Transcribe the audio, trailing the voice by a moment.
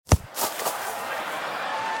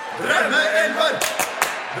Drømmeelver!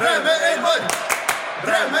 Drømmeelver!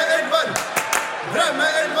 Drømmeelver!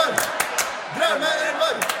 Drømmeelver!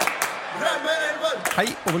 Drømmeelver! Drømmeelver! Hei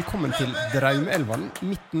og velkommen til Draumeelveren.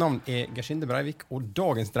 Mitt navn Gershinde Breivik, og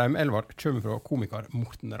dagens Draumeelver kommer fra komiker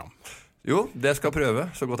Morten Ramm. Jo, det skal jeg prøve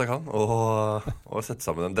så godt jeg kan å sette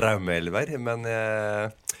sammen en draumeelver, men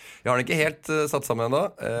jeg har den ikke helt satt sammen ennå.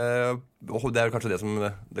 Og det er kanskje det som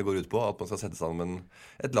det går ut på, at man skal sette sammen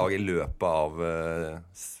et lag i løpet av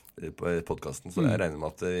podcasten. Så jeg regner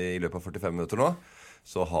med at i løpet av 45 minutter nå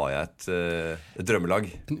så har jeg et drømmelag.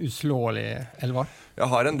 En uslåelig elver. Jeg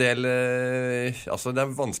har en del altså det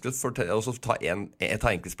er vanskelig å ta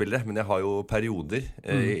enkeltspillere, men jeg har jo perioder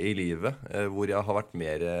i livet hvor jeg har vært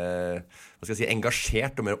mer hva skal jeg si,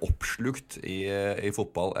 engasjert og mer oppslukt i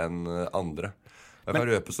fotball enn andre. Jeg kan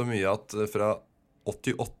røpe så mye at fra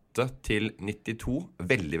 88 til 92,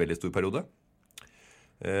 veldig, veldig stor periode,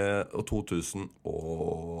 og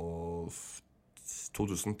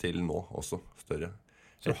 2000 til nå også større.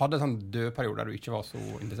 Så du hadde en sånn død periode der du ikke var så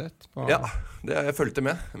interessert på? Ja, jeg følte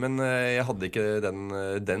med, men jeg hadde ikke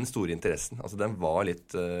den store interessen. Altså den var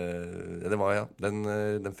litt den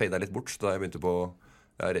fadet litt bort da jeg begynte på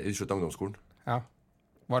i slutten av ungdomsskolen. Ja.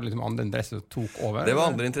 Var det liksom andre interesser som tok over? Det var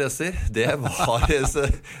andre interesser. Det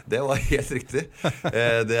var helt riktig.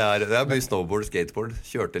 Det er mye snowboard, skateboard.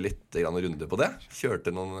 Kjørte litt runde på det.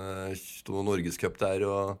 Kjørte noen Norgescup der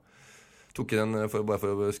og tok den, bare for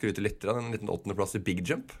å skryte litt, en liten 8. plass i Big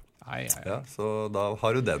Jump. Nei. Ja, så da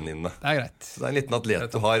har du den inne. Det er greit. Så det er en liten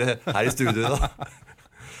atlet du har her i studio da.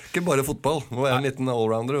 Ikke bare fotball. Må være en liten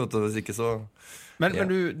allrounder, vet du, hvis ikke så... Men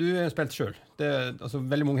du har spilt selv. Altså,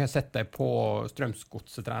 veldig mange har sett deg på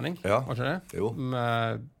Strømsgodsetrening. Ja. Var ikke det? Jo.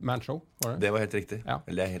 Med Manshow, var det? Det var helt riktig. Ja.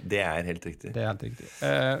 Det er helt riktig. Det er helt riktig.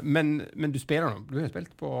 Men du spiller nå. Du har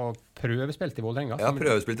spilt på prøvespilt i Vålerenga. Jeg har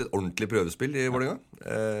prøvespilt et ordentlig prøvespill i Vålerenga.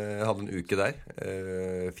 Jeg hadde en uke der.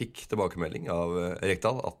 Fikk tilbakemelding av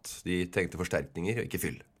Rekdal at de trengte forsterkninger og ikke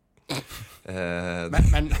fyll.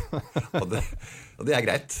 Og det er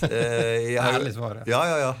greit. Ærlig svar. Ja.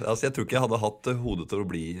 Altså, jeg tror ikke jeg hadde hatt hodet til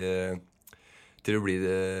å bli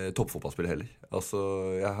toppfotballspiller heller. Altså,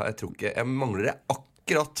 jeg tror ikke jeg mangler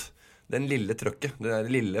akkurat den lille trøkket, den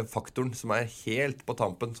lille faktoren som er helt på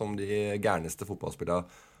tampen, som de gærneste fotballspillere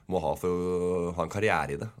må ha for å ha en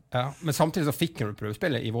karriere i det. Ja, men samtidig så fikk du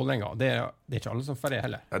prøvespillet i Vålerenga. Det er ikke alle som får det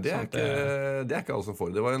heller. Ja, det er ikke alle som får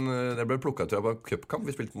det. Det ble plukket til på en cupkamp.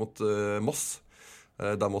 Vi spilte mot Moss.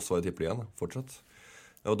 Da Moss var i tippeligaen fortsatt.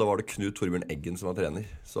 Og da var det Knut Torbjørn Eggen som var trener.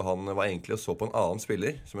 Så han var egentlig og så på en annen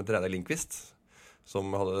spiller som heter Reidar Lindqvist,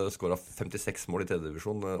 som hadde skåret 56 mål i 3.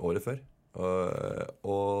 divisjon året før.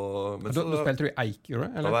 Men da spilte du i Eik, gjorde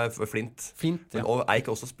du? Da var jeg Flint. Ja. Og Eik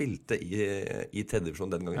også spilte i 3.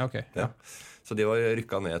 divisjon den gangen. Ja, okay, ja. Så de var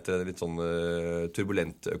rykket ned til litt sånn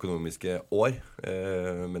turbulent økonomiske år,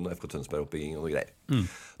 med noe FK Tønsberg-oppbygging og noe greier.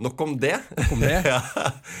 Nok om det. Ja.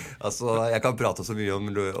 Altså, jeg kan prate så mye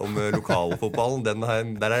om lokalfotballen.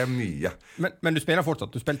 Der er mye. Men du spiller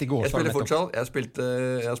fortsatt? Du spilte i går? Jeg spiller fortsatt.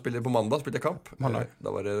 Jeg spiller på mandag, spilte jeg kamp.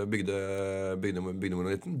 Da var det bygde nummer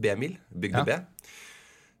 19, B-mil, bygde B.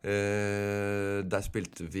 Der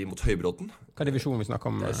spilte vi mot Høybråten. Hva divisjon vi snakker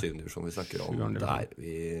om? Det er 7. divisjon vi snakker om der.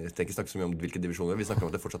 Vi tenker ikke snakke så mye om hvilke divisjoner. Vi snakker om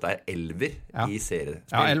at det fortsatt er elver i seriespill.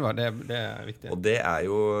 Ja, elver, det er viktig. Og det er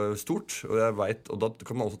jo stort. Og jeg vet, og da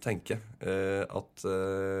kan man også tenke at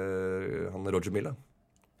han Roger Milla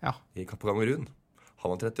i Kamerun, han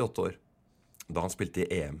var 38 år da han spilte i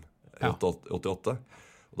EM 88.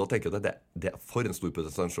 Og da tenker jeg at det for en stor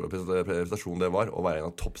prestasjon det var å være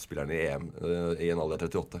en av toppspillerne i EM i en alder av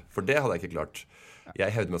 38. For det hadde jeg ikke klart.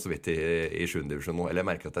 Jeg hevde meg så vidt i 7. divisjon nå, eller jeg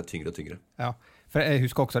merker at det er tyngre og tyngre. Ja, for jeg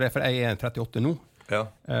husker også det, for jeg er 38 nå. Ja.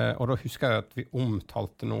 Og da husker jeg at vi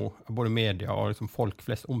omtalte nå, både media og liksom folk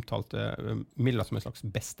flest omtalte Milla som en slags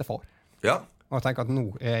bestefar. Ja. Og jeg tenker at nå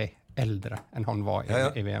er jeg eldre enn han var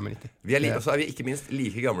i VM 90. Så er vi ikke minst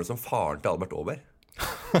like gamle som faren til Albert Aaberg.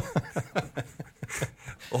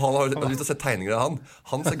 Og han har lyst til å se tegninger av han.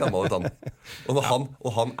 Han ser gammel ut, han.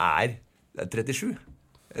 Og han er 37.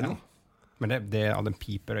 Ja. Men det er den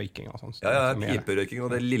piperøyking og sånn. Ja, piperøyking og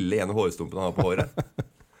det lille ene hårstumpen han har på håret.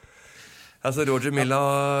 Altså Roger Milla,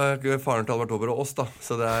 faren til Albert Aaberg og oss da.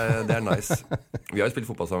 Så det er nice. Vi har jo spilt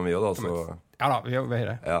fotball sammen vi også da. Ja da, vi har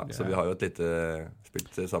det. Ja, så vi har jo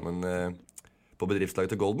spilt sammen på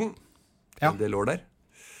bedriftslaget til Golden. Det lår der.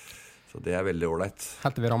 Så det er veldig ordentlig.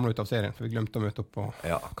 Helt til vi ramlet ut av serien, for vi glemte å møte opp på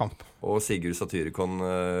kamp. Og Sigurd Satyricon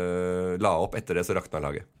la opp etter det, så rakna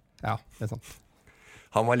laget. Ja, det er sant.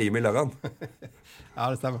 Han var lim i laget, Ja,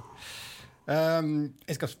 det stemmer.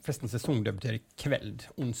 Jeg skal forresten sesongdebutere i kveld,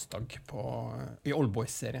 onsdag, i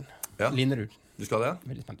Oldboys-serien. Linnerud. Du skal det, ja?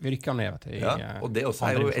 Veldig spent. Vi rykker ned til og det også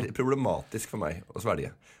jo problematisk for meg å svelge.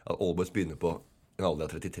 At All Boys begynner på en alder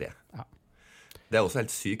av 33. Ja. Det også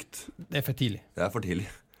helt sykt. Det for tidlig. Det for tidlig.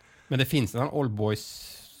 Men det finnes en All Boys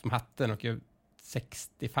som heter noe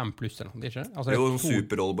 65 pluss eller noe, det ikke? Altså, jo,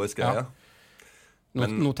 super All Boys-greie.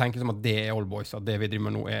 Nå tenker jeg som at det All Boys, at det vi driver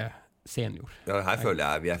med nå senior. Ja, her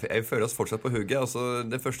føler jeg føler oss fortsatt på hugget. Altså,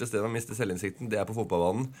 det første stedet man mister selvinnsikten, det på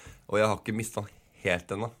fotballbanen. Og jeg har ikke mistet den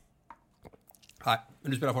helt ennå. Nei, men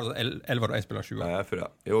du spiller fortsatt 11 og jeg spiller 20. Nei,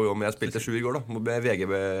 jo, men jeg spilte 7 i går da, med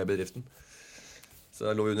VG-bedriften. Så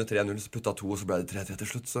jeg lå under 3-0, så putta 2, og så ble det 3-3 til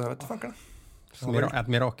slutt. Så jeg vet ikke, et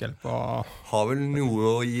mirakel på... Har vel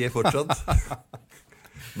noe å gi fortsatt.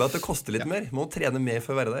 Bare at det koster litt mer. Må trene mer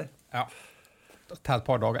for å være der. Ja. Det tar et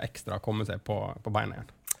par dager ekstra å komme seg på beina igjen.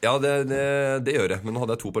 Ja, det gjør jeg. Men nå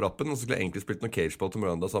hadde jeg 2 på rappen, og så skulle jeg egentlig spilt noe cageball til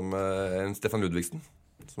Miranda sammen med en Stefan Ludvigsen,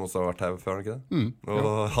 som også har vært her før, ikke det?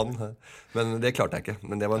 Og han. Men det klarte jeg ikke.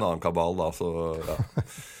 Men det var en annen kabal da, så ja.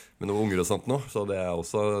 Med noen unger og sånt nå, så det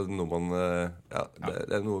også noe man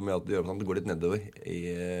det noe med at det gjør at det går litt nedover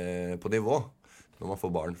på nivå når man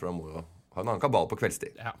får barn, for da må jo ha en annen kabal på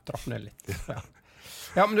kveldstid. Ja, trapp ned litt.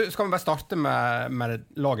 Ja, men skal vi bare starte med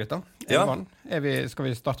laget da? Ja. Skal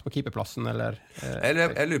vi starte på keeperplassen, eller? Jeg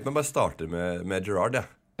lurer på om jeg bare starter med Gerrard,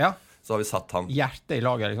 ja. Så har vi satt han. Hjertet i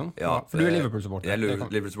laget, liksom? Ja, for du Liverpool-supporter. Jeg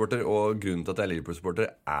Liverpool-supporter, og grunnen til at jeg Liverpool-supporter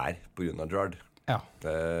på grunn av Gerrard. Ja.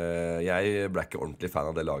 Jeg ble ikke ordentlig fan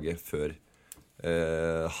av det laget før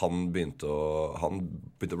han begynte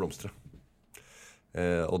å blomstre.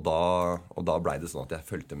 Og da ble det sånn at jeg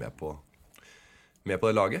følte med på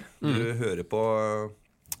det laget. Du hører på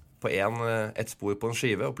et spor på en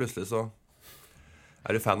skive, og plutselig så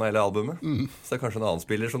er du fan av hele albumet. Så det kanskje en annen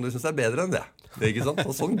spiller som du synes bedre enn det. Det er ikke sant?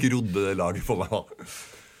 Og sånn grodde det laget på meg.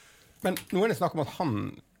 Men nå det snakk om at han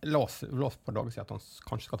lås på dagen siden at han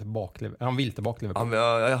kanskje skal tilbake. Han vil tilbake Liverpool.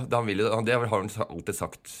 Det har han alltid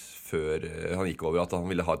sagt før han gikk over, at han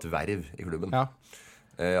ville ha et verv i klubben. Ja.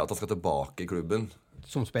 At han skal tilbake i klubben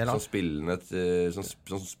som spiller.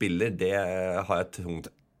 Som spiller, det har jeg tungt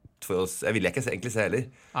for oss. Jeg vil ikke egentlig se heller.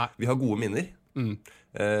 Nei. Vi har gode minner.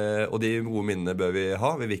 Og de gode minnene bør vi ha.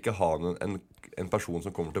 Vi vil ikke ha en person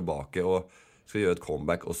som kommer tilbake og skal gjøre et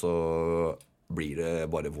comeback, og så blir det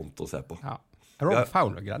bare vondt å se på. Ja. Rob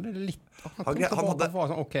Fowler greide det litt.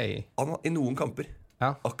 I noen kamper.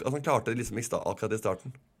 Ja. Han klarte det liksom akkurat i starten.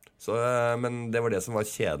 Så, men det var det som var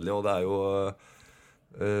kjedelig, og det er jo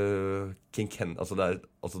King Ken,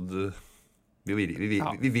 vi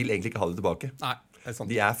vil egentlig ikke ha det tilbake. Nei, det sant.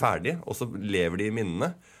 De ferdige, og så lever de i minnene,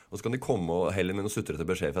 og så kan de komme og heller med noen sutrete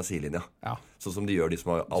beskjed fra sidelinja. Ja. Sånn som de gjør, de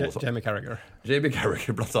som har Jamie Carragher. Jamie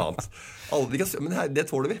Carragger, blant annet. Men det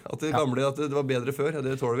tåler vi. At det gamle, at det var bedre før,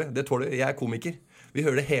 det tåler vi. Det tåler vi. Jeg komiker. Vi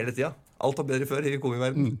hører det hele tiden. Alt var bedre før i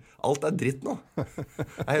komiverden. Alt dritt nå.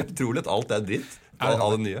 Det helt utrolig at alt dritt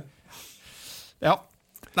av det nye. Ja.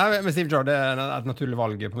 Nei, men Steve Gerrard er et naturlig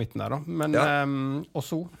valg på midten der da. Men og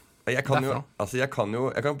så jeg kan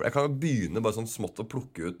jo begynne bare sånn smått å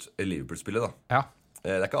plukke ut Liverpool-spillet da. Ja.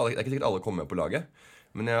 Det er ikke sikkert alle kommer med på laget,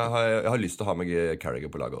 men jeg har lyst til å ha med Carragher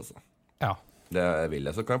på laget også. Ja. Det vil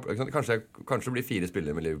jeg. Så kanskje blir 4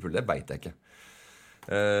 spillere med Liverpool, det vet jeg ikke.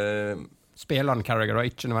 Spiller han Carragher og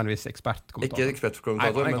ikke nødvendigvis ekspertkommentator? Ikke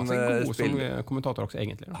ekspertkommentator, men god som kommentator også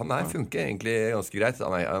egentlig. Han funker egentlig ganske greit.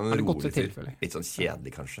 Han er rolig til. Litt sånn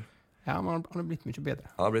kjedelig kanskje. Ja, men han har blitt mye bedre.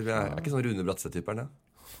 Han er ikke sånn Rune Bratseth-typen, ja?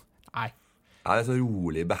 Nei. Han er så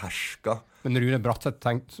rolig, beherska. Men Rune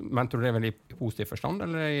Bratseth mente du det vel i positiv forstand?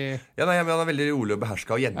 Eller Ja, nei, men han er veldig rolig og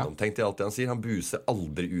beherska og gjennomtenkt i alt det han sier. Han buser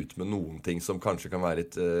aldri ut med noen ting som kanskje kan være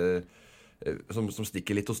litt som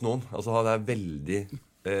stikker litt hos noen. Altså han er veldig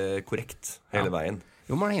korrekt hele veien.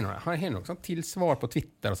 Jo, men han har nok sånn tilsvar på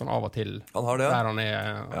Twitter og sånn av og til. Han har det, der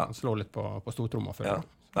han slår litt på stortromma før. Ja.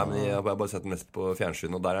 Nei, men jeg har bare sett den mest på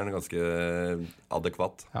fjernsyn, og der er den ganske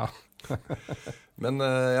adekvat. Ja. Men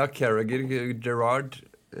Carragher, Gerrard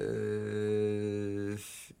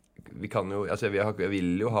vi kan jo, altså jeg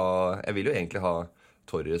vil jo egentlig ha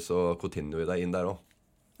Torres og Coutinho inn der også.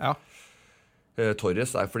 Ja.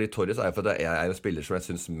 Torres er fordi jeg er en spiller som jeg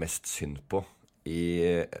synes mest synd på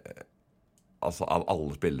av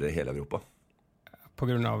alle spillere i hele Europa. På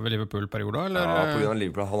grunn av Liverpool-perioden, eller? Ja, på grunn av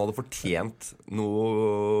Liverpool. Han hadde fortjent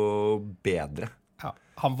noe bedre. Ja,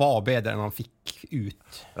 han var bedre enn han fikk ut.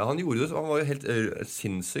 Ja, han gjorde det. Han var jo helt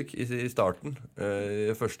sinnssyk i starten,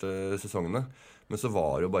 i første sesongene. Men så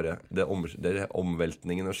var det jo bare det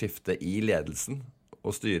omveltningen og skiftet i ledelsen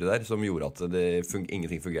og styret der som gjorde at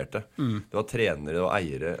ingenting fungerte. Det var trenere og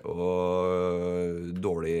eiere og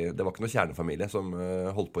dårlig. Det var ikke noe kjernefamilie som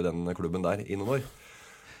holdt på i den klubben der i noen år.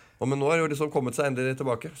 Men nå har jo liksom kommet seg endelig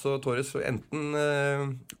tilbake. Så Torres har enten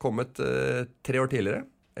kommet 3 år tidligere,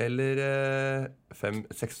 eller 5,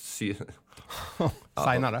 6, 7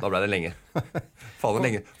 Senere. Da ble det lenge. Faen,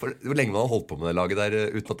 hvor lenge man har holdt på med det laget der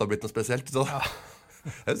uten at det har blitt noe spesielt. Så.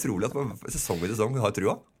 Det utrolig at man sesong i sesong har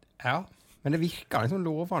trua. Ja, men det virker liksom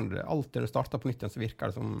lovende. Alltid når det starter på nytt igjen, så virker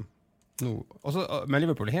det som nå. Også, men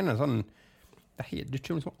Liverpool har en sånn det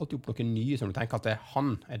kommer liksom alltid opp noen nye som du tenker at han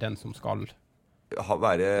er den som skal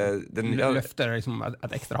løfte liksom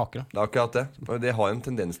et ekstra hakk. Det er akkurat det. Det har en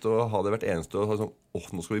tendens til å ha det hvert eneste år. Sånn,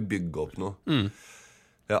 nå skal vi bygge opp noe.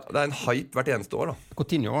 Ja, det er en hype hvert eneste år, da.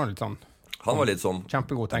 Coutinho var litt sånn. Han var litt sånn.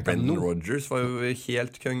 Kjempegod, tenker jeg. Brendan Rodgers var jo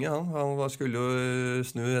helt konge, han skulle jo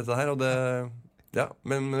snu dette her,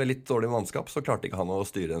 men med litt dårlig mannskap så klarte ikke han å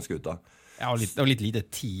styre den skuta. Ja, og litt lite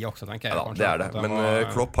tid også, tenker jeg. Ja, det er det. Men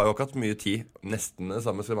Klopp har jo ikke hatt mye tid, nesten det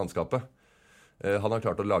samme som mannskapet. Han har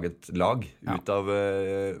klart å lage et lag ut av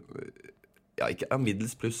ikke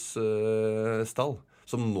middels pluss stall,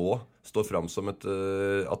 som nå står fram som et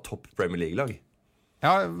topp Premier League-lag.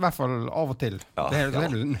 Ja, i hvert fall av og til. Ja, det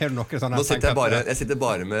er noe sånn. Nå sitter jeg sitter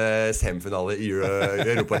bare med semifinale i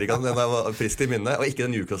Europaligaen. Den er frisk i minne, og ikke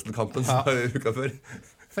den Newcastle-kampen som var uka før.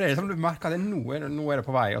 For det er liksom du merker at nå er det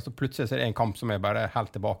på vei, og så plutselig er det en kamp som er bare helt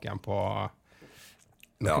tilbake igjen på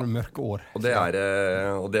noen mørke år. Og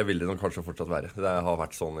det vil det nok kanskje fortsatt være. Det har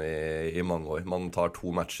vært sånn i mange år. Man tar 2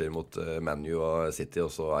 matcher mot Man U og City, og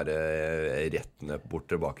så er det rett ned bort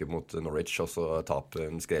tilbake mot Norwich, og så taper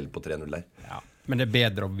en skrell på 3-0 der. Ja. Men det er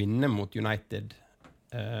bedre å vinne mot United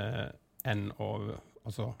enn å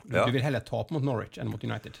Du vil heller tape mot Norwich enn mot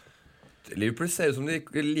United. Liverpool ser ut som de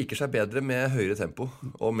liker seg bedre med høyere tempo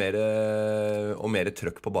og mer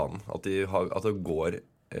trøkk på banen. At det går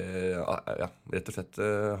rett og slett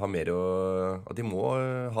har mer at de må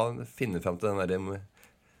finne frem til den der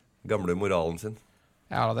gamle moralen sin.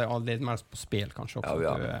 Ja, det er litt mer på spill kanskje også.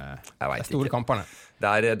 De store ikke. Kampene. Det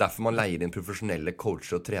er derfor man leier inn profesjonelle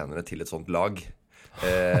coacher og trenere til et sånt lag.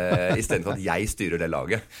 I stedet for at jeg styrer det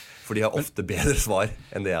laget. For de har ofte bedre svar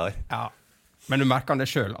enn det jeg har. Ja, men du merker det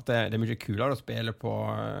selv, at det er mye kulere å spille på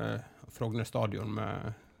Frogner stadion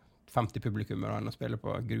med 50 publikummere enn å spille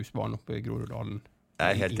på grusbanen oppe i Groruddalen.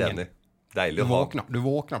 Jeg er helt enig. Deilig å ha. Du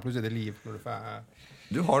våkner plutselig til liv når du får...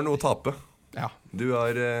 Du har noe å tape. Ja. Du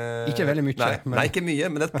har ikke veldig mye. Nei, ikke mye,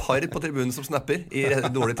 men et par på tribunen som snapper i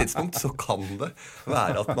et dårlig tidspunkt, så kan det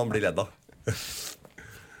være at man blir ledd av.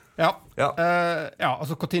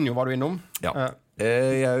 Altså Coutinho var du innom. Ja.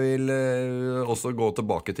 Jeg vil også gå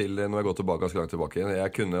tilbake til, når jeg går tilbake ganske langt tilbake,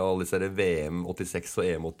 jeg kunne alle disse VM 86 og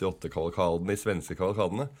EM 88-kavalkadene, de svenske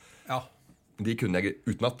kavalkadene. Ja. De kunne jeg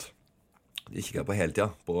utenat. De kikket jeg på hele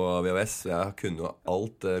tiden på VHS. Jeg kunne jo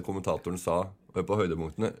alt kommentatoren sa på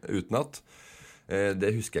høydepunktene utenat.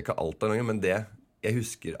 Det husker jeg ikke alt av noe, men det jeg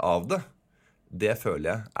husker av det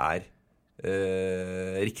føler jeg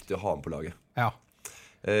riktig å ha med på laget. Ja.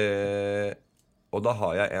 Og da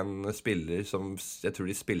har jeg en spiller som jeg tror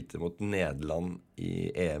de spilte mot Nederland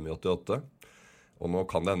i EM i 88. Og nå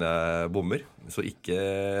kan det hende jeg bommer, så ikke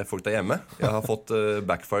folk der hjemme. Jeg har fått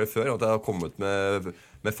backfire før, og at jeg har kommet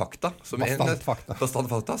med fakta.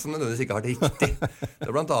 Bastant fakta, som nødvendigvis ikke har vært riktig. Det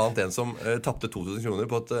er blant annet en som tappte 2000 kroner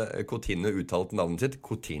på at Coutinho uttalte navnet sitt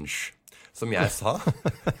Coutinge. Som jeg sa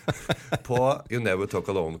på You Never Talk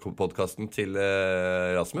Alone-podcasten til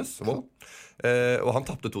Rasmus Wold. Og han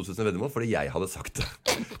tappte 2000 veddemål fordi jeg hadde sagt det.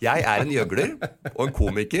 Jeg er en gjøgler og en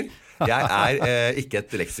komiker. Jeg er ikke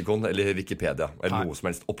et leksikon eller Wikipedia eller noe som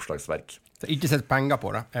helst oppslagsverk. Så ikke sett penger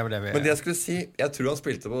på det. Men det jeg skulle si, jeg tror han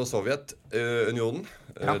spilte på Sovjetunionen,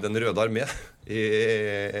 den røde armé, i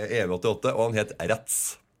EM 88, og han het Rats.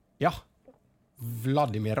 Ja.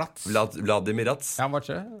 Vladimir Rats. Vladimir Rats. Ja, var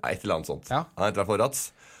ikke det? Nei, et eller annet sånt. Ja. Han het i hvert fall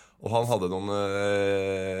Rats. Og han hadde noen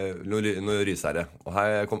rysere. Og her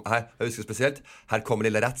jeg husker spesielt, her kommer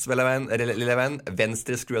lille Rats, lille venn,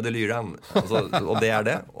 venstre skru av det lyran. Og det er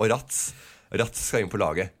det. Og Rats skal inn på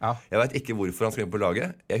laget. Ja. Jeg vet ikke hvorfor han skal inn på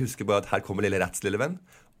laget. Jeg husker bare at her kommer lille Rats, lille venn.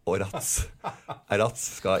 Og Rats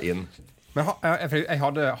skal inn. Men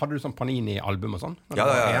hadde du sånn Panini-album og sånn? Ja.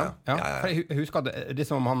 For jeg husker at det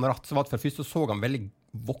som han Rats var, for først så han veldig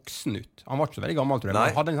voksen ut. Han var ikke så veldig gammel, tror jeg. Men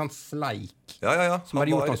han hadde en sånn sleik som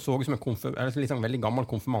hadde gjort han så ut som en liksom veldig gammel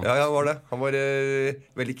konfirmant. Ja, han var det. Han var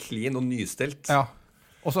veldig clean og nystelt. Ja.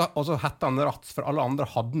 Og så hette han Rats, for alle andre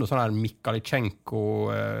hadde noe sånn her Mikhailichenko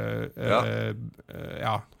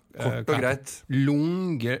kort og greit.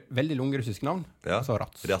 Veldig lungerussisk navn. Ja. Og så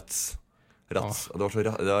Rats. Rats. Det var så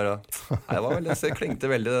det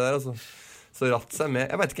klingte veldig det der, altså. Så Rats er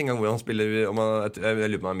med. Jeg vet ikke engang hvor han spiller. Jeg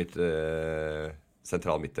lurer på om han er midt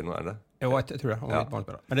sentral midt eller noe, er det? Jo, jeg tror det. Han var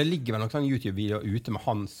midtbanespiller. Men det ligger vel noen sånn YouTube-video ute med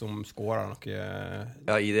han som skårer noe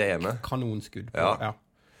i det EM-et. Kanonskudd på. Ja.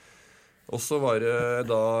 Og så var det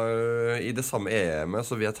da i det samme EM-et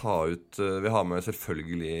så vil jeg ta ut vi har med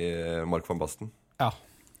selvfølgelig Mark van Basten. Ja.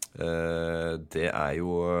 Det er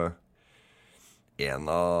jo en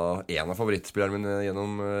av favorittspillerne mine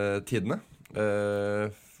gjennom tidene.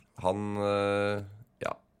 Han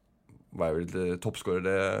var vel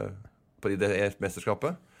toppskårer på det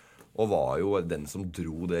mesterskapet, og var jo den som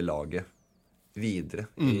dro det laget videre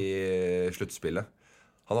i sluttspillet.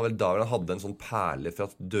 Han hadde en sånn perle fra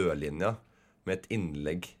dørlinja med et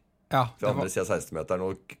innlegg fra andre siden av 16-meteren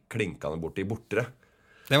og klinka han bort i bortere.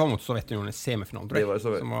 Det var mot Sovjetunionen i semifinalen, tror jeg.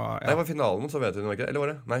 Det var finalen mot Sovjetunionen, ikke? Eller var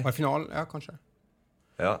det? Nei. Var det finalen? Ja, kanskje.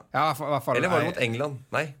 Ja. Eller var det mot England?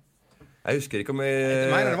 Nei. Jeg husker ikke om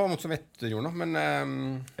jeg mener det var mot Sovjetunionen, men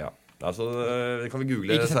altså, det kan vi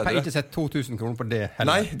google senere. Ikke sett 2000 kroner på det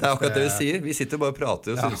heller. Nei, det er akkurat det vi sier. Vi sitter bare og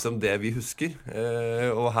prater og synes om det vi husker.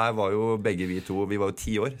 Og her var jo begge vi to, vi var jo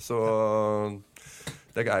 10 år, så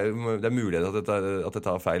det er mulig at dette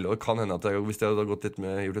er feil. Og det kan hende at hvis jeg hadde gjort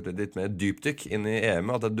litt mer dypdykk inn i EM,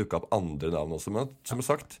 at det dukket opp andre navn også. Men som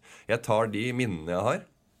sagt, jeg tar de minnene jeg har.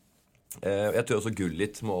 Jeg tror også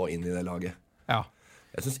Gullit må inn i det laget. Ja.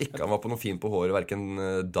 Jeg synes ikke han var på noe fint på håret, hverken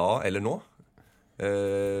da eller nå.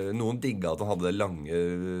 Noen digget at han hadde det lange,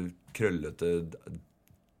 krøllete.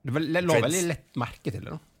 Det lå veldig lett merke til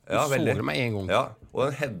det da. Ja, så det med en gang. Ja, og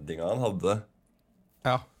den headinga han hadde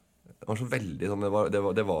det var så veldig sånn,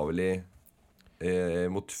 det var vel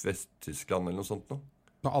mot Vest-Tyskland eller noe sånt nå.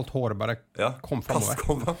 Når alt håret bare kom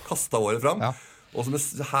fremover. Kastet håret fram. Og så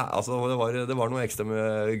det var noe ekstra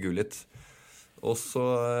med Gullit. Og så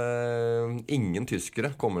ingen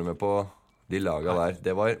tyskere kommer med på de laga der.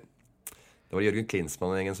 Det var Jørgen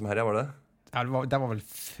Klinsmann og gjengen som herja, var det? Ja, det var vel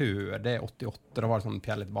før det 88. Da var det sånn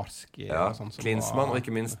Pjellet Barski. Sånn Klinsmann og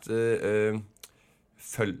ikke minst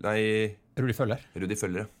Rudi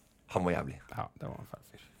Føller. Han var jævlig. Ja, det var en feil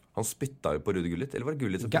fyr. Han spytta jo på Rudi Gullit. Eller var det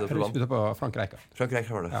Gullit som spytta på han? Spytta på Frank Rijkaard. Frank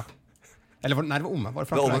Rijkaard var det. Ja. Eller nei, det var Var det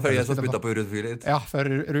Frank Rijkaard som spytta på Rudi Gullit? Ja, for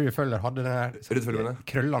Rudi Føller hadde den der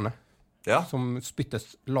krøllene som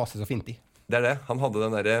spyttes la seg så fint i. Det er det. Han hadde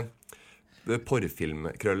den derre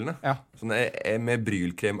porrfilmkrøllene. Sånne med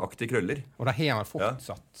brylkremaktige krøller. Og det har han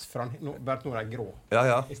fortsatt. Bare nå er det grå.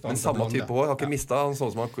 Ja. Men samme type hår. Har ikke mistet. Han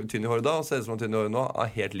sånn som han tynn i håret da, og ser ut som han tynn i håret nå.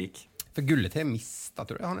 Er helt lik. For Gullit har mistet,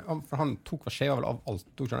 tror jeg. Han tok skjeva vel av alt,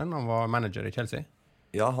 tok han? Han var manager i Chelsea.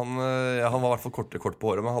 Ja, han var i hvert fall kort på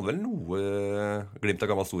håret, men han hadde vel noe glimt av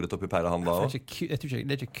gammel storhet oppi pæra, han da også. Jeg tror ikke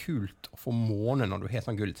det er ikke kult å få måne når du har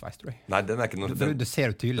sånn Gullit-sveis, tror jeg. Nei, den er ikke noe det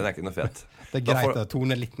ser du tydelig. Den er ikke noe fet. Det er greit å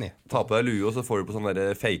tone litt ned. Ta på deg lue, og så får du på sånn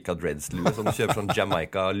der faka dreads-lue, sånn du kjøper sånn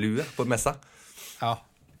Jamaica-lue på messa. Ja.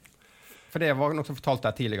 For det var noe som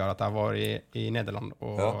fortalte jeg tidligere, at jeg var i Nederland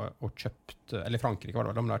og kjøpt, eller Frankrike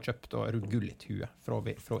var det, da jeg kjøpt Rudi Gullit-hue fra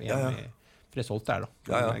en for det solgte jeg da.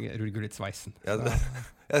 Rudi Gullit-sveisen.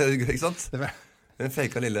 Ikke sant? Den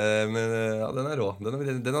faka lille, men den er rå. Den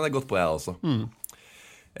hadde jeg gått på, jeg også.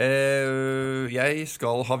 Jeg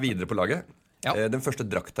skal ha videre på laget. Den første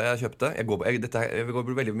drakta jeg kjøpte, jeg går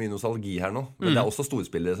på veldig mye nostalgi her nå, men det er også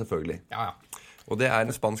storspillere selvfølgelig. Og det er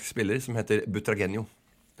en spansk spiller som heter Butragueño.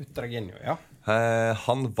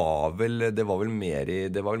 Han var vel det var vel mer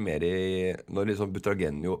i når liksom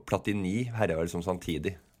Butragueño Platini herja vel som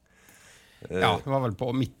samtidig. Det var vel på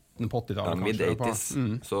midten på 80-tallet mid-80s.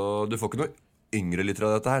 Så du får ikke noe yngre lyttere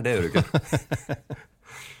av dette her, det gjør du ikke.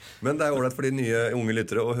 Men det er ålreit for de nye unge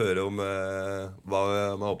lyttere å høre om hva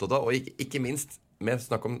man er opptatt av. Og ikke minst med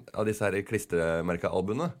snakk om av disse her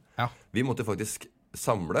klistremerkealbumene. Vi måtte faktisk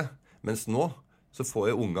samle, mens nå så får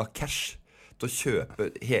jo unga cash til å kjøpe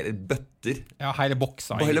hele bøtter. Hele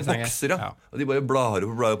bokser. Hele bokser, Og de bare blar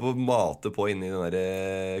opp og mater på inni den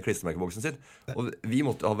der klistremerkeboksen sin. Og vi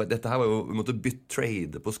måtte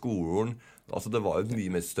trade på skolen. Altså det var jo et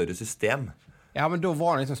mye mer større system. Ja, men da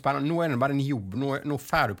var det liksom spennende. Nå er det bare en jobb. Nå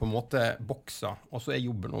får du på en måte bokser, og så er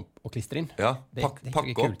jobben å klistre inn. Ja, det er ikke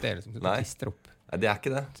kult, det liksom. Nei. Klistre opp. Nei, det er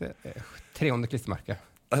ikke det. 300 klistremerker.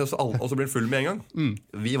 Og så blir det full med en gang.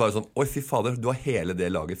 Vi var jo sånn, oi fy fader, du har hele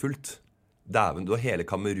det laget fullt. Dæven, du har hele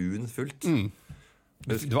Kamerun fullt.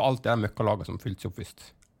 Det var alt det møkkalaget som fylte seg opp først.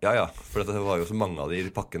 Ja, for det var jo så mange av de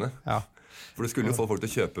pakkene. For du skulle jo få folk til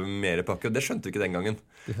å kjøpe mer pakker, og det skjønte vi ikke den gangen.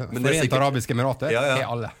 Men Forente Arabiske Emirater er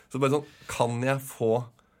alle. Så bare sånn, kan jeg få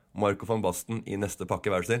Marco van Basten i neste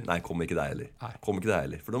pakke hver sin? Nei, kommer ikke deg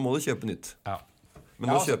heller. For da må du kjøpe nytt.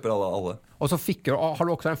 Men nå kjøper alle. Og så har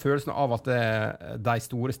du også den følelsen av at de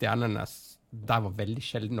store stjernene de var veldig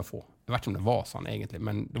sjelden å få. Jeg vet ikke om det var sånn egentlig,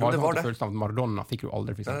 men det var følelsen av at Maradona fikk jo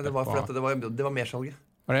aldri. Det var fordi det var mersalget.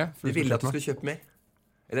 De ville at du skulle kjøpe mer.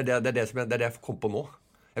 Eller det er det jeg kom på nå.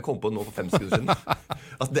 Jeg kom på det nå for 5 sekunder siden.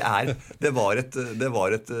 Altså det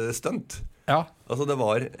var et stunt. Ja. Altså det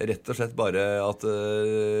var rett og slett bare at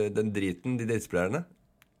den driten, de drittspillerne,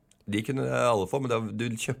 de kunne alle få, men du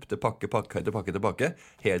kjøpte pakke etter pakke,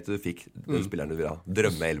 helt til du fikk den spilleren du ville ha.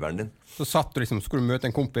 Drømmeelveren din. Så satt du skulle du møte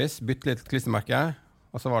en kompis, bytte litt klistermerke,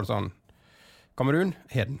 og så var det sånn, Kamerun,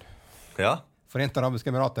 Heden. Ja. Forente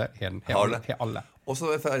Arabiske Emirater, Heden. Alle. Og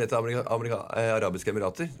så Arabiske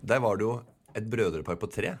Emirater, der var det jo et brødrepar på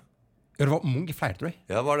 3. Ja, det var mange flere, tror jeg.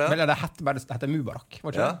 Ja, var det? Men det heter Mubarak,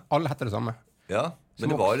 var ikke det? Alle heter det samme. Ja,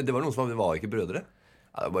 men det var noen som var ikke brødre.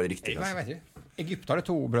 Ja, det var bare riktig, kanskje. Jeg vet ikke. Egypt hadde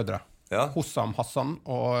 2 brødre. Ja. Hossam Hassan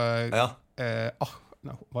og...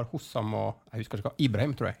 var Hossam og... Jeg husker ikke hva.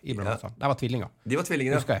 Ibrahim, tror jeg. Ibrahim Hassan. De var tvillinger. De var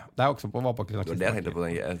tvillinger, husker jeg. De også var på det jeg tenkte på.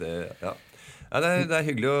 Ja. Ja, det er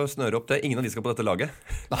hyggelig å snøre opp det. Ingen av de skal på dette laget.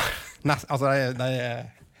 Nei, altså det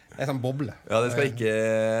er sånn boble. Ja, det skal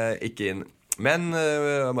ikke inn. Men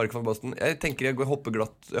Mark van Basten, jeg tenker jeg hopper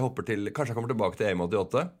til, kanskje jeg kommer tilbake til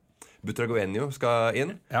EM88. Butragoenio skal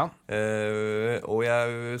inn. Ja. Og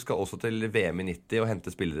jeg skal også til VM i 90 og hente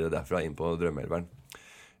spillere derfra inn på drømmeelveren.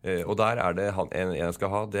 Og der er det en jeg skal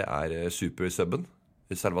ha, det er supersubben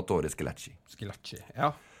Salvatore Schillaci.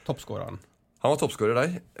 Ja, toppskåreren. Han var toppskårer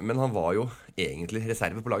der, men han var jo egentlig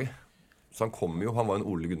reserve på laget. Så han var en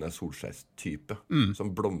Ole Gunnar Solskjær-type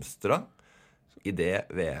som blomstra i det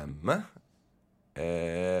VM-et.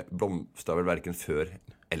 Blomstra vel hverken før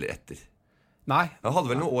eller etter. Nei. Han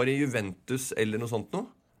hadde vel noen år i Juventus eller noe sånt nå?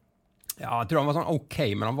 Ja, jeg tror han var sånn ok,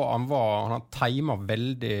 men han har timet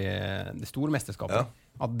veldig det store mesterskapet. Ja.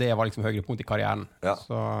 At det var liksom høydepunkt i karrieren. Ja.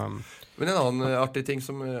 Så, men en annen artig ting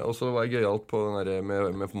som også var gøyalt på den der,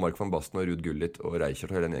 med Mark van Basten og Ruud Gullit og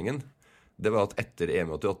Reichert og hele den gjengen, det var at etter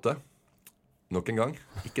EM88 nok en gang,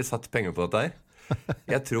 ikke satt penger på dette her,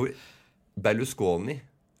 jeg tror Berlusconi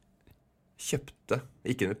kjøpte,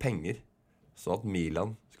 ikke med penger, sånn at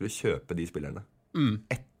Milan skulle kjøpe de spillerne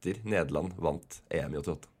etter Nederland vant EM i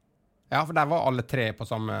 88. Ja, for der var alle 3 på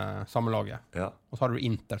samme laget. Ja. Og så hadde du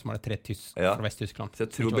Inter, som hadde 3 fra Vest-Tyskland. Så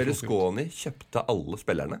jeg tror Berlusconi kjøpte alle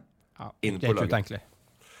spillerne inn på laget. Utenkelig.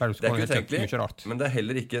 Det er ikke utenkelig, men det er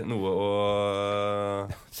heller ikke noe å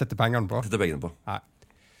sette pengene på. Nei.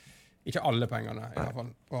 Ikke alle pengene, i hvert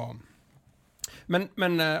fall. Men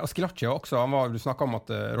Schillaci også, du snakket om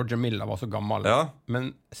at Roger Milla var så gammel,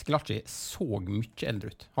 men Schillaci så mye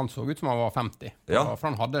eldre ut. Han så ut som han var 50. Ja. For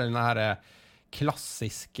han hadde denne her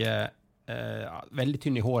klassiske, veldig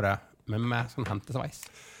tynn i håret, men med sånn hentesveis.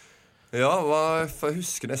 Ja, for jeg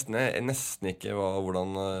husker nesten ikke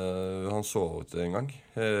hvordan han så ut en gang.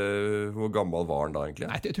 Hvor gammel var han da egentlig?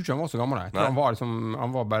 Nei, jeg tror ikke han var så gammel. Jeg tror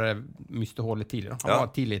han var bare mistet hår litt tidlig. Han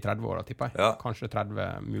var tidlig i 30-åra, tipper jeg. Ja. Kanskje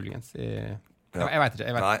 30 muligens. Jeg vet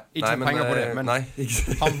ikke. Ikke penger på det, men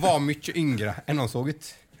han var mye yngre enn han så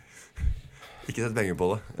ut. Ikke sett penger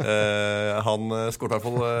på det. Han skåret i hvert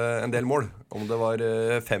fall en del mål. Om det var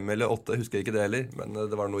 5 eller 8, husker jeg ikke det heller. Men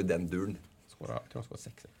det var noe i den duren. Jeg tror han skåret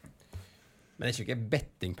 6. Men det er ikke et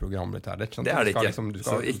bettingprogram dette her. Det er det ikke.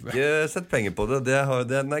 Så ikke sett penger på det.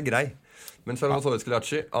 Den er grei. Men Salvatore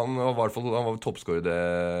Schillaci, han var toppskårer det.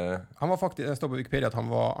 Han var faktisk, det står på Wikipedia at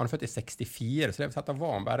han er født i 64, så det vil si at han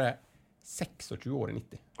var bare 26 år i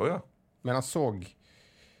 90. Ja. Men han så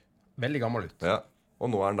veldig gammel ut. Ja. Og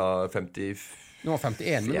nå er han da 50... Nå er han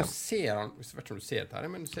 51, men nå ser han, jeg vet ikke om du ser dette her,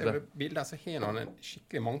 men du ser det bildet, så har han en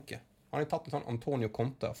skikkelig manke. Han har tatt en sånn Antonio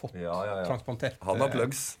Conte og fått transplantert. Han har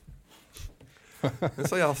plugs. Men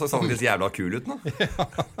så så han litt jævla kul ut nå.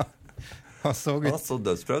 Han så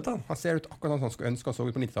dødsbra ut, han. Han ser ut akkurat som han skulle ønske han så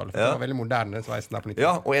ut på 90-tallet. For det var veldig moderne sveisen der på 90-tallet.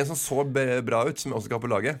 Ja, og en som så bra ut, som jeg også skal ha på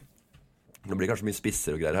laget. Det blir kanskje mye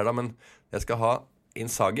spisser og greier her da, men jeg skal ha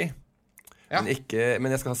Inzaghi. Men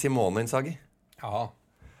jeg skal ha Simone Inzaghi. Ja,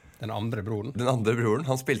 den andre broren.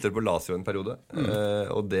 Han spilte på Lazio en periode,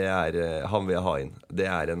 og det han vil jeg ha inn. Det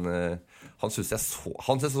han ser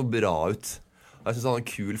så bra ut. Jeg synes han hadde en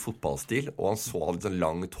kul fotballstil, og han hadde litt sånn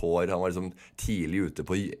langt hår. Han var liksom tidlig ute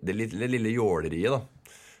på det lille jåleriet da.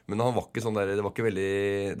 Men han var ikke sånn der, det var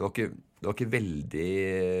ikke veldig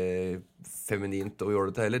feminint å gjøre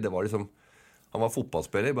det til heller. Det var liksom, han var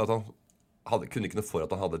fotballspiller, bare at han kunne ikke noe for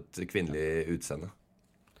at han hadde et kvinnelig utseende.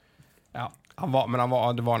 Ja, det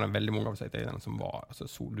var en veldig mange av seg som var altså,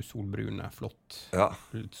 solbrune, flott,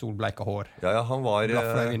 solbleika hår. Ja, han var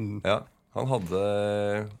han hadde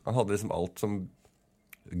liksom alt som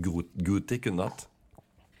Guti kunne hatt.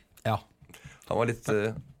 Ja. Han var litt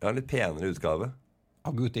penere utgave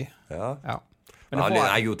av Guti. Ja. Men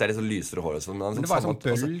Guti er litt så lysere hår, men det var sånn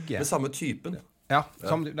bølge. med samme typen. Ja,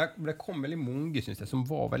 det kom veldig mange, synes jeg, som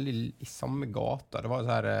var veldig i samme gata. Det var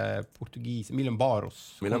så her portugis, Milan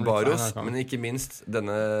Baros, men ikke minst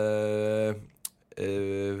denne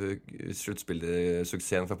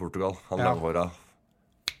sluttspillsuksessen fra Portugal. Han langhåra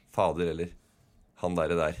fader, eller han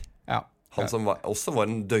der. Ja. Han som også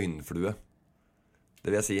var en døgnflue.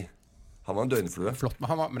 Det vil jeg si. Han var en døgnflue. Flott,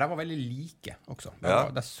 men de var veldig like også.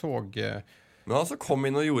 De så... Men han så kom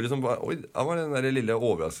inn og gjorde som oi, han var den der lille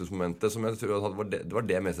overraskelsesmomentet som jeg tror det var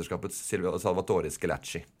det mesterskapets Salvatore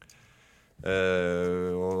Schillaci.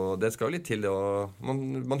 Og det skal jo litt til det,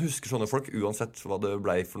 man husker sånne folk uansett hva det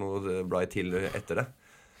ble for noe det ble til etter det.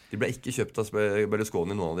 De ble ikke kjøpt av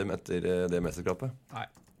Berlusconi, noen av dem, etter det mesterskapet. Nei,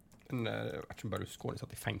 men jeg vet ikke om Berlusconi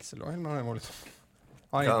satt i fengsel da, eller var litt sånn.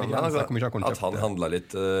 At han handlet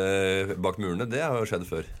litt bak murene, det har jo skjedd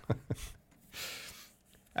før.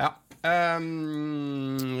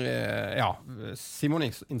 Simone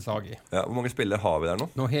Inzaghi. Ja, hvor mange spillere har vi der nå?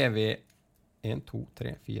 Nå har vi 1, 2,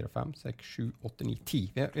 3, 4, 5, 6, 7, 8, 9, 10.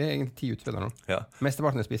 Vi har egentlig 10 utspillere nå. Ja.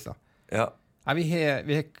 Mesteparten er spisser. Ja. Vi har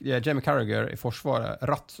Jamie Carragher i forsvaret,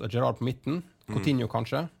 Ratz og Gerrard på midten, Coutinho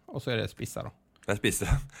kanskje, og så er det spisser da. Det er spisser.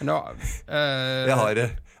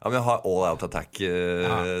 Jeg har all out attack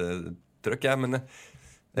trøkk, men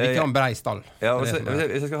det er ikke en brei stall. Ja, hvis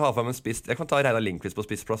jeg skal ha frem en spiss, jeg kan ta Reidar Lindqvist på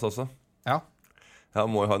spissplass også. Ja.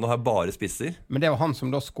 Nå har jeg bare spisser. Men det var han som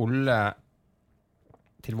da skulle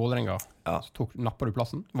til Vålerenga. Ja. Så napper du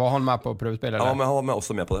plassen? Var han med på prøvespillet? Ja, han var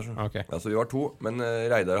også med på det. Okay. Ja, så vi var 2, men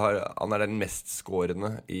Reidar han er den mest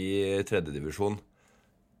skårende i 3. divisjon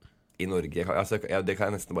i Norge. Det kan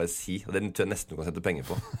jeg nesten bare si. Og det tror jeg nesten du kan sette penger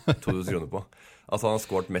på. 2000 kroner på. Altså han har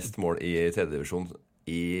skåret mest mål i 3. divisjon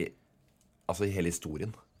i hele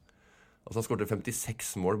historien. Altså han skårte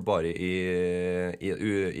 56 mål bare i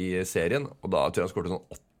serien, og da tror jeg han skårte sånn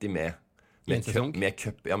 80 med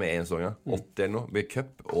cup. Ja, med en sesong, ja. 80 eller noe, med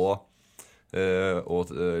cup og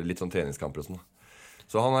litt sånn treningskamper og sånn.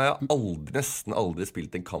 Så han har jeg nesten aldri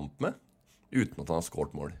spilt en kamp med uten at han har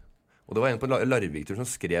skåret mål. Og det var en på Larvik-tur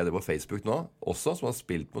som skrev det på Facebook nå, også, som har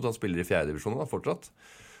spilt mot, han spiller i 4. divisjon da, fortsatt.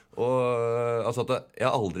 Og altså at jeg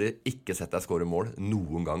har aldri ikke sett deg skåre mål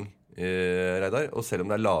noen gang, Reidar, og selv om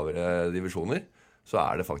det er lavere divisjoner, så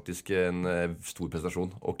er det faktisk en stor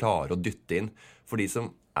prestasjon å klare å dytte inn. For de som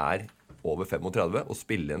er over 35 og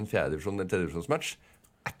spille en 4. divisjon eller 3. divisjonsmatch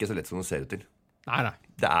er ikke så lett som det ser ut til. Nei.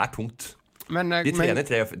 Det er tungt. De trener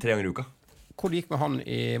 3 ganger i uka. Hvor gikk med han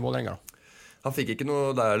i Vålerenga da? Han fikk ikke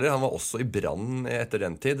noe der heller. Han var også i Brann etter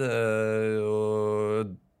den tid,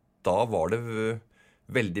 og da var det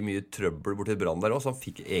veldig mye trøbbel borti Brann der også, så han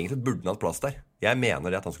fikk egentlig burde han hatt plass der. Jeg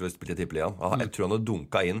mener det at han skulle spille i Tippeligaen. Jeg tror han hadde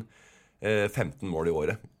dunket inn 15 mål i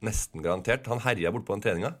året. Nesten garantert. Han herja bort på den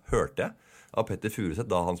treninga, hørte jeg, av Petter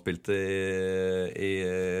Furuset da han spilte i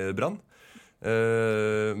Brann.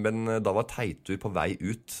 Men da var Teitur på vei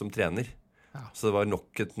ut som trener. Ja. Så det var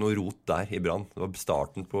nok noe rot der i Brann. Det var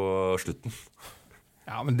starten på slutten.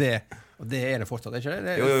 Ja, men det er det fortsatt, ikke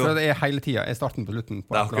det? For det er hele tiden, er starten på slutten.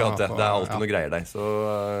 Det er akkurat det. Det er alltid noe greier der. Så,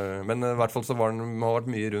 men i hvert fall så har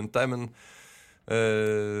vært mye rundt der. Men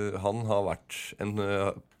han har vært en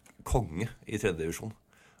konge i 3. divisjon.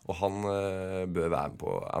 Og han bør være med på.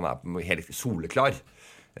 Han er helt soleklar.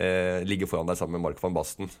 Ligger foran deg sammen med Mark van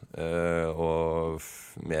Basten og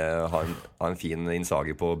ha en fin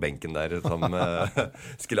Inzaghi på benken der sammen med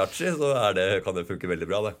Schillaci, så kan det funke veldig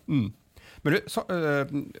bra det. Men du,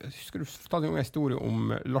 husker du fortalte en historie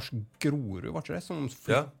om Lars Grorud, var ikke det, som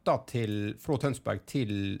flyttet fra Tønsberg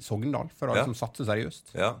til Sogndal for å liksom satse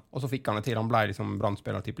seriøst, og så fikk han det til, han ble liksom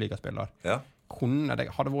brannspiller, tippeligaspiller. Hadde det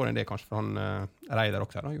vært en idé kanskje for han Reidar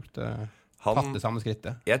også, tatt det samme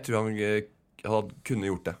skrittet? Jeg tror han kunne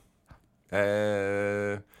gjort det.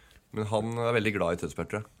 Men han er veldig glad i Tønsberg,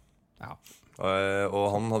 tror jeg. Ja. Og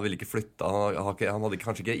han hadde vel ikke flyttet, han hadde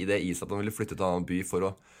kanskje ikke i det is at han ville flytte til en annen by for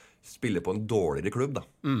å spille på en dårligere klubb da.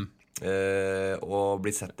 Og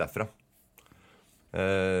bli sett derfra.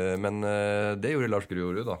 Men det gjorde Lars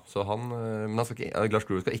Grorud da. Så Lars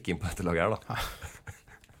Grorud skal ikke inn på dette laget her da.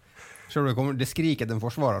 Det skriker etter en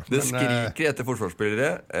forsvarer. Det skriker etter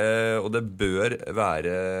forsvarsspillere, og det bør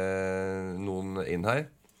være noen inn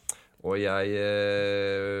her. Og jeg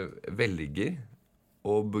velger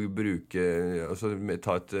å bruke, altså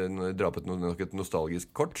dra på et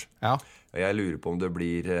nostalgisk kort. Ja. Jeg lurer på om det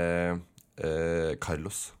blir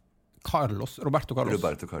Carlos. Roberto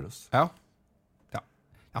Carlos. Ja.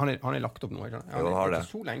 Han er lagt opp nå, ikke sant? Han har det.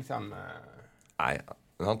 Ikke så lenge siden. Nei,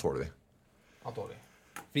 men han tåler vi.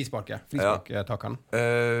 Frisparktakeren.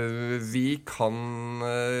 Vi kan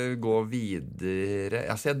gå videre.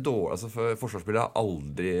 Jeg ser dårlig, for forsvarsspillet har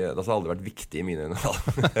aldri vært viktig i mine øyne.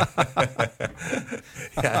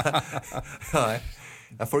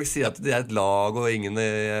 Folk sier at det et lag, og ingen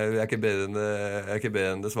jeg er ikke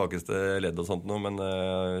bedre enn det svakeste ledd og sånt noe, men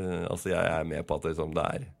jeg med på at liksom, det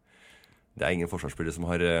er ingen forsvarsspillere som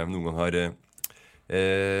noen gang har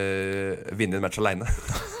vinne en match alene.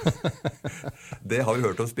 Det har vi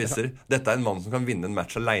hørt om spisser. Dette en mann som kan vinne en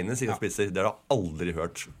match alene, sier spisser. Det har jeg aldri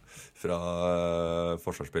hørt fra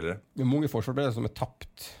forsvarsspillere. Det mange forsvarsspillere som har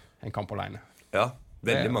tapt en kamp alene. Ja,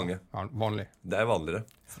 veldig mange. Ja, vanlig. Det vanligere.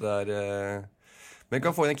 Så men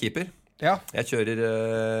kan få inn en keeper. Ja. Jeg kjører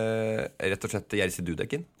rett og slett Jerzy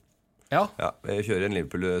Dudek inn. Ja. Jeg kjører en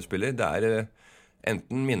Liverpool-spiller. Det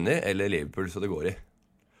enten minner eller Liverpool, så det går i.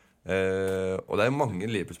 Og det mange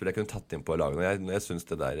Liverpool-spillere jeg kunne tatt inn på lagene. Jeg synes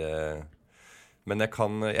det men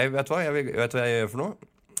jeg vet hva jeg gjør for noe.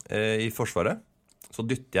 I forsvaret så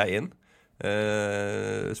dytter jeg inn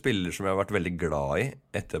spillere som jeg har vært veldig glad i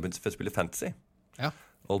etter å begynne å spille fantasy. Ja.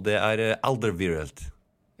 Og det Alderweireld.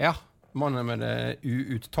 Ja, mannen med det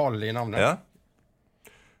uuttalelige navnet. Ja.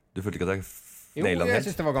 Du følte ikke at jeg nailet den helt? Jeg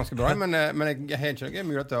synes det var ganske bra, men jeg har ikke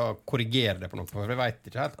mulighet til å korrigere det på noe, for jeg vet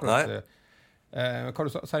ikke helt hvordan hva du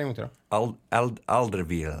sa en gang til da?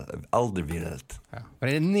 Alderweireld. Ja. For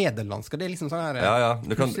det nederlandske, det liksom sånn her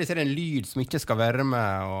plutselig er det en lyd som ikke skal være med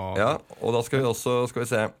Ja, og da skal vi også skal vi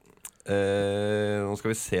se nå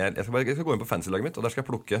skal vi se jeg skal gå inn på fancy-laget mitt, og der skal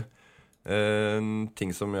jeg plukke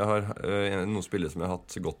ting som jeg har noen spillere som jeg har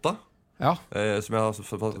hatt godt av som jeg har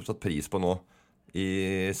satt pris på nå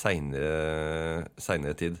i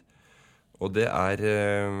senere tid, og det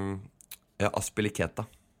Aspilicueta.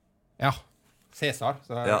 Ja, Cæsar.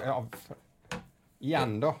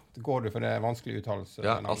 Igjen da, går du for det vanskelige uttalelse.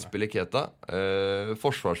 Ja, Aspilicueta.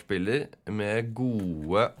 Forsvarsspiller med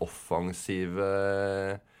gode offensive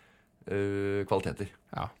kvaliteter.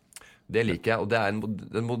 Ja. Det liker jeg, og det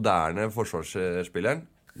den moderne forsvarsspilleren.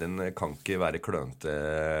 Den kan ikke være klønete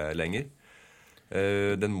lenger.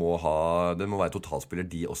 Den må være totalspiller,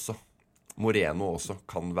 de også. Moreno også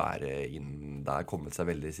kan være inn der, kommet seg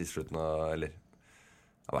veldig i siste slutten av, eller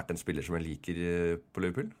har vært en spiller som jeg liker på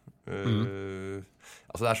Liverpool. Det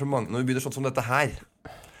så mange, når vi begynner sånn som dette her,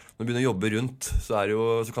 når vi begynner å jobbe rundt, så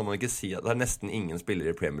kan man ikke si at det nesten ingen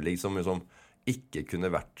spillere i Premier League som liksom ikke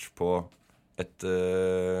kunne vært på et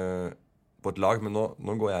lag, men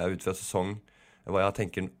nå går jeg ut fra sesong, hva jeg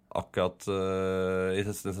tenker akkurat i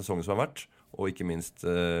den sesongen som har vært, og ikke minst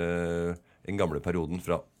den gamle perioden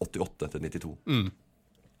fra 88 til 92.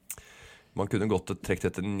 Man kunne gått et trekk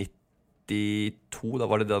til 92, da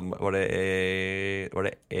var det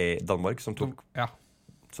Danmark som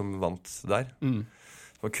som vant der.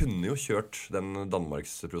 Man kunne jo kjørt den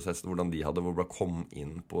Danmarksprosessen, hvordan de hadde, hvor man kom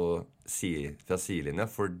inn fra sidelinja,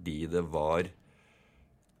 fordi det var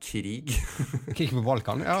krig. Krig på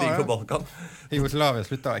Balkan. Ja, krig på Balkan. Jugoslavia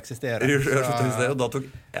sluttet å eksistere. Og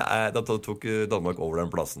da tok Danmark over den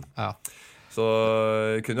plassen. Ja. Så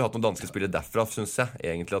kunne jo hatt noen danske spillere derfra, synes jeg.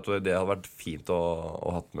 Egentlig at det hadde vært fint å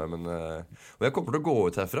hatt med. Og jeg kommer til å gå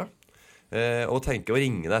ut herfra og tenke å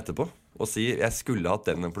ringe deg etterpå og si jeg skulle hatt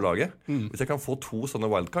den på laget. Hvis jeg kan få 2 sånne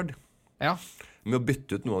wildcard. Ja. Med å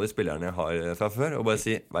bytte ut noen av de spillerne jeg har fra før, og bare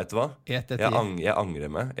si, vet du hva? Jeg angrer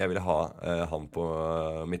meg. Jeg ville ha han på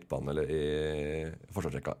midtbanen eller i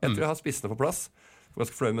forsvarsrekka. Etter å ha spissene på plass,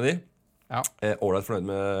 ganske fornøyd med de. Ja. Ålreit fornøyd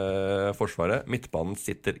med forsvaret. Midtbanen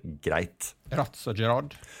sitter greit. Ratz og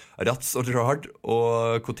Gerrard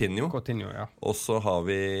og Coutinho. Ja. Og så har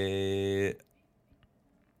vi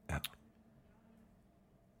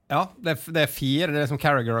Ja, det er 4. Det er som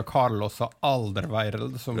Carragher og Carlos og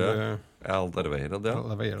Alderweireld som Alderweireld, ja.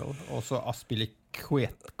 Og så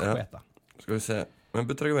Aspilicueta. Skal vi se. Men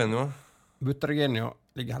Butragueño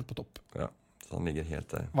ligger helt på topp. Ja, så han ligger helt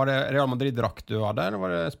der. Var det Real Madrid-drakt du hadde, eller var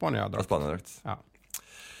det Spania-drakt? Spania-drakt. Ja.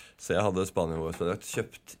 Så jeg hadde Spania-drakt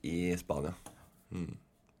kjøpt i Spania.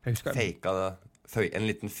 Jeg husker en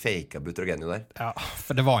liten faka Butragueño der. Ja,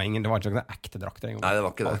 for det var ikke en ekte drakt. Nei, det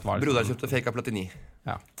var ikke det. Broderen kjøpte faka Platini.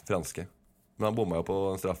 Ja. Franske. Men han bomma jo på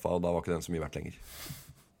straffa, og da var ikke den så mye verdt lenger.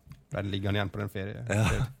 Der ligger han igjen på den ferie.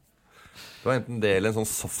 Ja. Det var enten det eller en sånn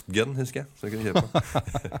softgun, husker jeg, som vi kunne kjøpe.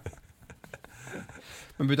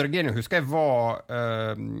 Men Butragueño husker jeg var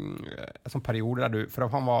en sånn periode der for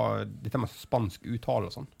han var dette med spansk uttale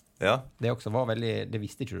og sånn. Ja. Det også var veldig, det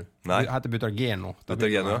visste ikke du. Nei. Det heter Butragueño,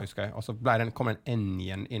 husker jeg. Og så kom en N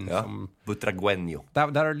igjen inn som Butragueño.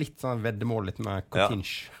 Der er det litt sånn veddemål litt med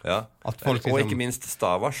Coutinho. Ja. Og ikke minst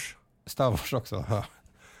Stavars. Stavars også, ja.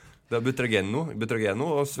 Det er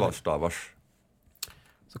Butragueño og Stavars.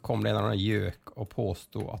 så kom det en eller annen gjøk og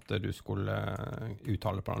påstod at du skulle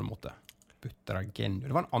uttale på en annen måte. Butragueño.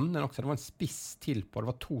 Det var en annen også. Det var en spiss til på. Det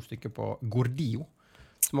var 2 stykker på Gordillo,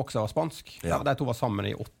 som også var spansk. Ja. De 2 var sammen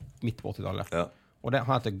midt på 80-tallet. Ja. Og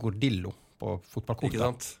han heter Gordillo på fotballkortet. Ikke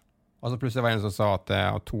sant? Altså plutselig var det en som sa at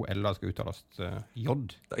 2 L-er skal uttales J.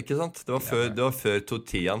 Det er ikke sant? Det var før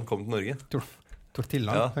tortillaen kom til Norge.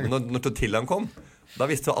 Tortillaen? Ja, men når tortillaen kom, da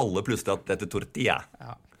visste jo alle plutselig at det heter tortilla.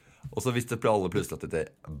 Ja. Og så visste alle plutselig at det heter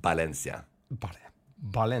Valencia.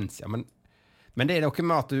 Valencia, men det er noe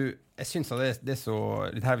med at du... Jeg synes at det er så...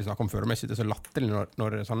 Litt her vi snakket om før, men jeg synes det er så latterlig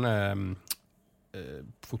når sånne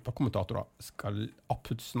fotballkommentatorer skal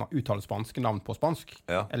absolutt uttale spanske navn på spansk,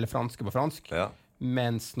 eller franske på fransk,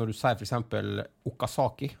 mens når du sier for eksempel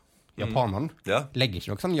Okazaki, japaneren, legger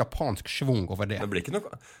ikke noe sånn japansk svung over det. Det blir ikke noe...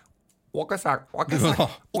 Okazaki.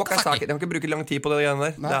 De kan ikke bruke lang tid på det igjen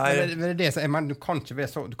der. Nei, det er men du kan ikke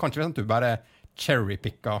være sånn at du bare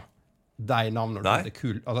cherrypicker de navnene du synes det er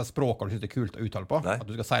kult, altså språket du synes det er kult å uttale på. Nei. At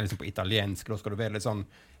du skal si liksom på italiensk, da skal du være litt sånn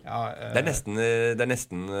det er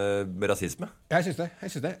nesten rasisme. Jeg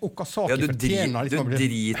synes det. Okazaki fortjener liksom du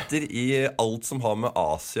driter i alt som har med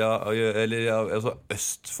Asia eller altså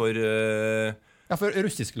øst for for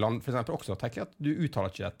russiske land for eksempel også tenker jeg at du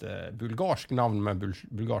uttaler ikke et bulgarsk navn med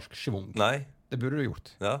bulgarsk svung. Nei. Det burde du gjort.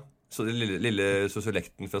 Ja, så det lille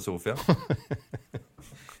sosiolekten fra Sofia.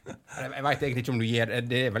 Jeg vet egentlig ikke om du gjør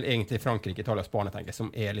det er vel egentlig Frankrike, Italia, Spania tenker jeg, som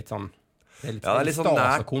er litt sånn det er litt sånn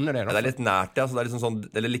nært det er litt nært, ja, så det er liksom sånn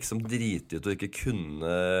eller liksom drite ut og ikke kunne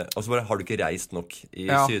altså bare har du ikke reist nok i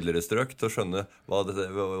sydligere strøk til å skjønne at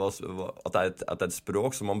det er et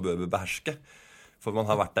språk som man bør beherske for man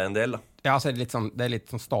har vært der en del da. Ja, så det er litt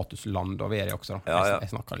sånn statusland å være i også da. Jeg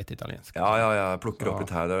snakker litt italiensk. Ja, jeg plukker opp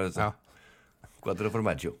litt her der, så. Quattro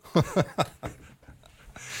formaggio.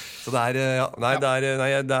 Så det er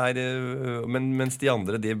men mens de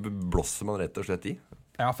andre de blåser man rett og slett i.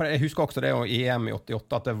 Ja, for jeg husker også det i EM i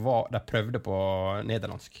 88 at de prøvde på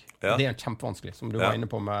nederlandsk. Det er kjempevanskelig, som du var inne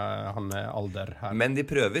på med han Alder her. Men de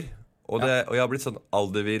prøver, og jeg har blitt sånn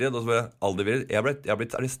aldervirret, og så bare aldervirret. Jeg har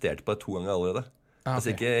blitt arrestert på det 2 ganger allerede.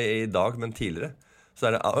 Altså ikke i dag, men tidligere. Så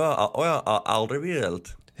er det,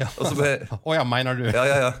 aldervirret. Og så bare, mener du?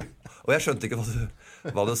 Ja. Og jeg skjønte ikke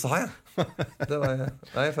hva du sa, jeg. Det var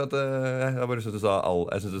nei, for at jeg bare synes du sa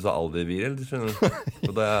aldervirret, skjønner du?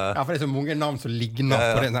 For det er så mange navn som ligner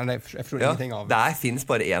på det. Jeg forstår ingenting av det. Der finnes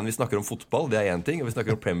bare en. Vi snakker om fotball, det er en ting. Og vi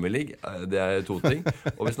snakker om Premier League, det er 2 ting.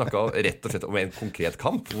 Og vi snakket rett og slett om en konkret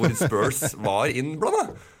kamp hvor Spurs var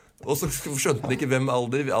innblandet. Og så skjønte han ikke hvem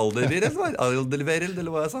aldervirret var. Aldervirret,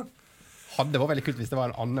 eller hva jeg sa. Det var veldig kult hvis det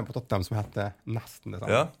var en annen på Tottenham som hette nesten det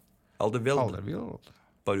samme. Ja, aldervirret.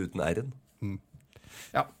 Bare uten R-en.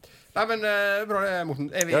 Ja. Nei, men bra det,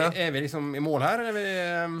 Morten. Er vi liksom i mål her?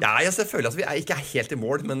 Ja, jeg føler at vi ikke er helt i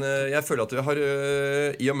mål, men jeg føler at vi har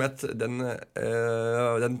i og med den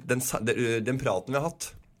praten vi har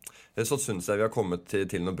hatt, så synes jeg vi har kommet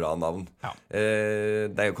til noen bra navn. Ja.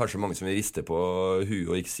 Det er jo kanskje mange som vil riste på huet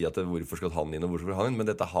og ikke si at hvorfor skal han inn og hvorfor skal han inn, men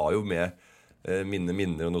dette har jo med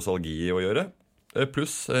minner og nostalgi å gjøre.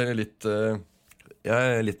 Pluss litt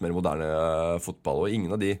mer moderne fotball, og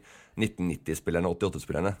ingen av de 1990-spillerne og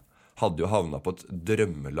 88-spillerne hadde jo havnet på et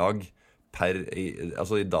drømmelag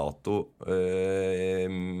i dato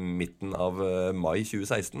midten av mai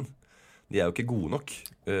 2016. De er jo ikke gode nok.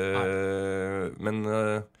 Men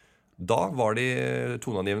da var de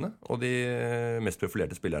toneangivende og de mest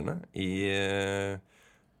profilerte spillerne i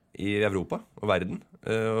Europa og verden,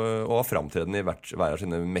 og var fremtredende i hver av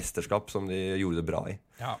sine mesterskap som de gjorde det bra i.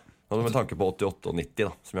 Ja. Med tanke på 88 og 90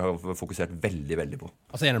 da, som jeg har fokusert veldig, veldig på.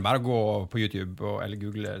 Altså er det bare å gå på YouTube eller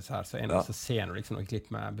google så ser du liksom noe klipp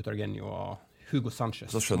med Butragueño og Hugo Sanchez.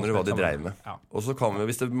 Så skjønner du hva de dreier med. Ja. Og så kan vi,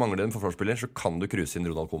 hvis det mangler en forsvarsspiller, så kan du kruse inn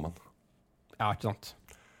Ronald Koeman. Ja, ikke sant.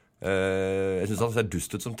 Jeg synes han ser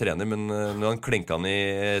dust ut som trener, men når han klenket han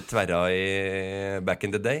i tverra i back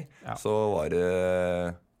in the day, så var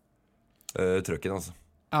det trøkken, altså.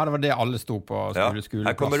 Ja, det var det alle sto på skole.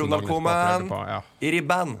 Her kommer Ronald Koeman i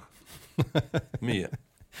ribban. Mye.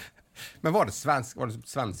 Men var det svensk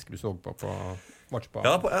du så på Watchbar?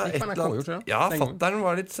 Fatteren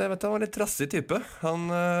var litt trassig type. Han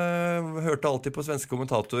hørte alltid på svenske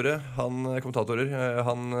kommentatorer. Han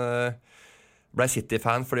ble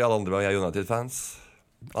City-fan fordi alle andre var United-fans.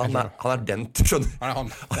 Han er den, skjønner du. Det er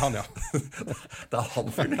han, ja. Det er han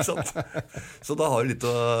fyren, ikke sant? Så da har du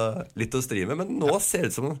litt å stri med. Men nå ser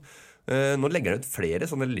det ut som nå legger han ut flere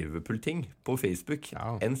sånne Liverpool-ting på Facebook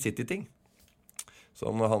enn City-ting. Så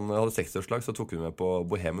når han hadde 60-årslag, så tok hun med på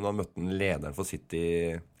Bohemen, og han møtte den lederen for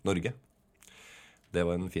City Norge. Det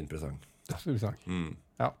var en fin presang. Det er en presang.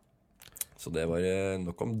 Ja. Så det var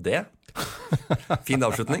nok om det. Fin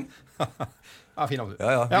avslutning. Ja, fin avslutning.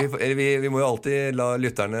 Ja. Vi må jo alltid la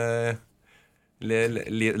lytterne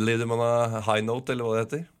live them on a high note, eller hva det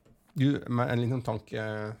heter. Du, med en liten tanke.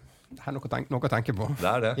 Det er noe å tenke på. Det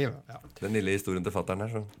er det. Ja. Den lille historien til fatteren her,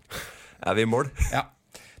 så vi i mål. Ja.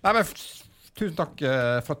 Nei, men tusen takk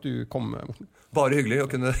for at du kom, Morten. Bare hyggelig å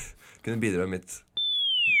kunne bidra med mitt.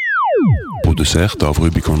 Produsert av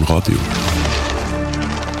Rubicon Radio.